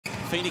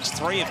Phoenix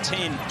 3 of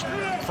 10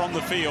 from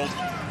the field.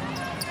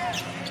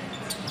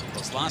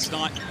 Because last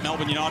night,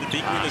 Melbourne United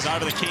big winners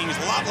over the Kings.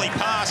 Lovely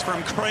pass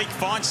from Creek,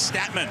 finds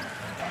Statman.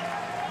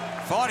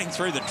 Fighting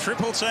through the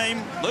triple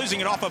team, losing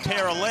it off a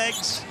pair of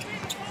legs,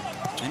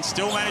 and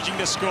still managing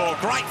to score.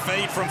 Great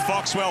feed from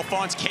Foxwell,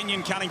 finds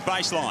Kenyon Cunning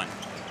baseline.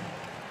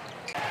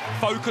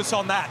 Focus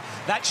on that.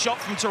 That shot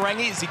from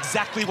Tarangi is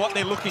exactly what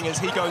they're looking as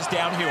he goes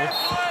downhill.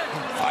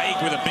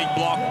 Vague with a big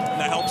block,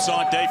 the help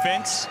side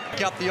defence.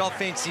 Pick up the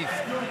offensive,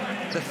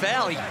 the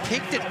foul, he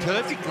picked it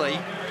perfectly.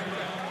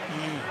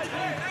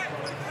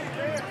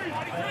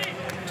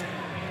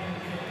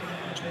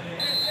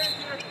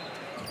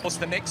 Was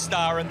the next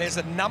star, and there's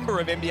a number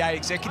of NBA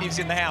executives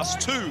in the house,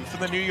 2 for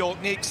the New York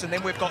Knicks, and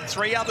then we've got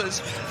 3 others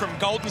from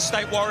Golden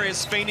State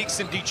Warriors, Phoenix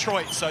and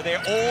Detroit. So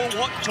they're all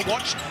what to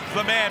watch for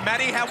the man.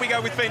 Matty, how we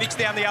go with Phoenix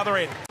down the other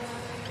end?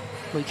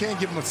 Well, you can't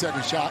give them a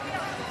second shot.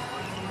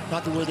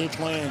 Not the way they're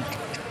playing.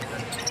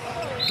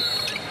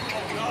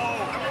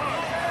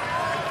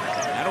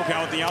 That'll go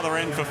at the other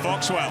end for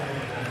Foxwell.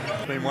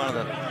 Been one of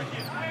the,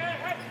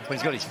 when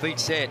he's got his feet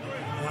set,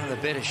 one of the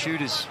better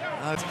shooters.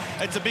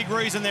 It's a big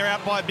reason they're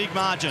out by a big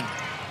margin.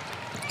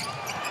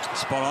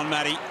 Spot on,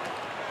 Matty.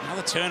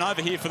 Another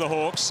turnover here for the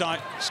Hawks, so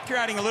just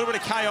creating a little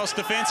bit of chaos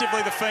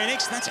defensively, the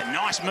Phoenix. That's a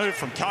nice move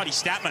from Cody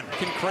Statman.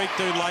 Can Creek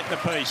do late in the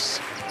piece?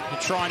 He'll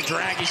try and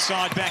drag his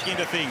side back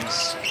into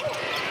things.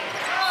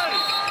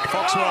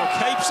 Foxwell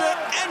keeps it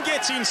and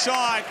gets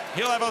inside.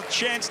 He'll have a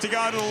chance to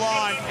go to the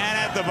line and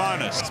add the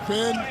bonus.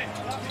 Spin.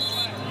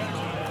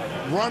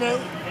 Runner.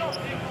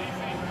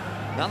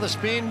 Another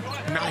spin.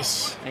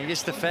 Nice. And he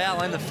gets the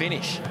foul and the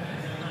finish.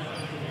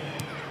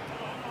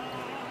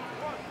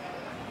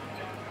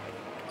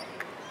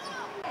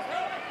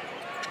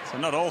 So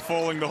not all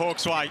falling the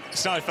Hawks' way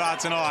so far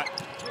tonight.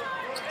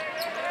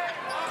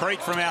 Creek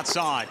from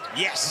outside.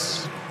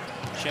 Yes.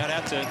 Shout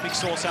out to Big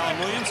Source Alan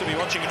Williams, who'll be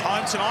watching at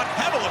home tonight.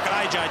 Have a look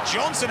at AJ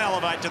Johnson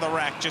elevate to the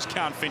rack, just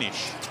can't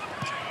finish.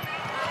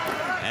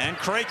 And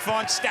Creek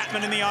finds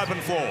Statman in the open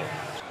floor.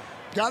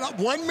 Got up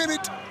 1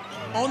 minute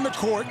on the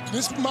court.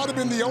 This might have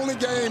been the only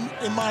game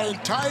in my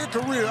entire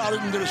career I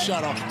didn't get a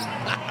shot off.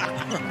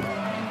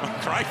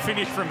 Great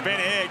finish from Ben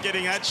Hare,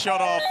 getting that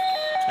shot off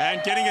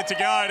and getting it to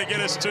go to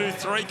get us to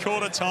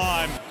 3/4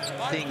 time.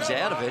 Things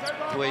out of it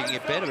where you can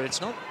get better, but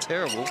it's not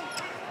terrible.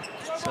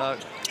 So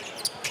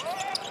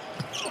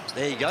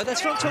there you go.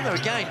 That's what I'm talking about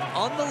again.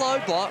 On the low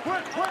block,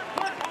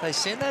 they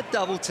send that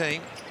double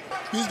team.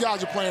 These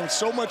guys are playing with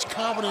so much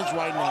confidence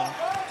right now.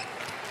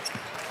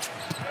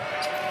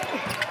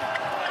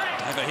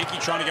 Over Hickey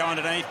trying to go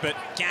underneath, but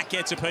Gack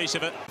gets a piece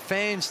of it.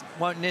 Fans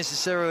won't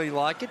necessarily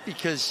like it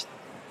because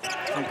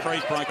from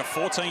Creek broke a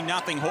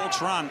 14-0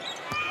 Hawks run.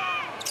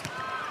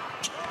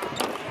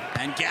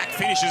 And Gack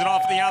finishes it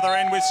off at the other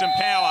end with some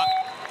power.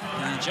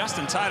 And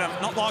Justin Tatum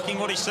not liking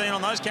what he's seen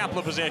on those couple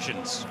of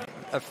possessions.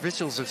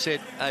 Officials have said,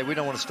 hey, we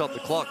don't want to stop the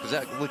clock because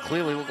that would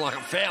clearly look like a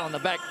foul in the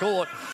back court.